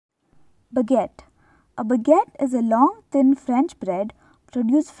Baguette. A baguette is a long, thin French bread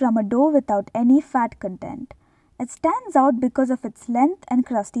produced from a dough without any fat content. It stands out because of its length and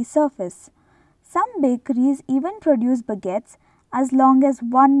crusty surface. Some bakeries even produce baguettes as long as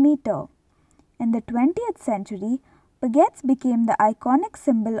 1 meter. In the 20th century, baguettes became the iconic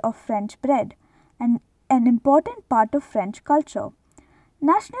symbol of French bread and an important part of French culture.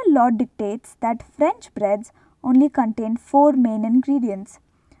 National law dictates that French breads only contain 4 main ingredients: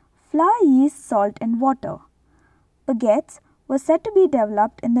 flour, yeast, salt, and water. Baguettes were said to be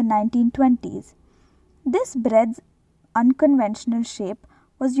developed in the 1920s. This bread's unconventional shape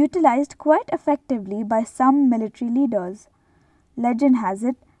was utilized quite effectively by some military leaders. Legend has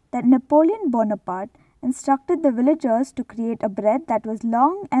it that Napoleon Bonaparte instructed the villagers to create a bread that was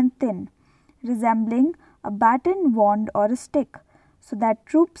long and thin, resembling a baton wand or a stick, so that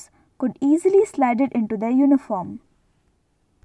troops could easily slide it into their uniform.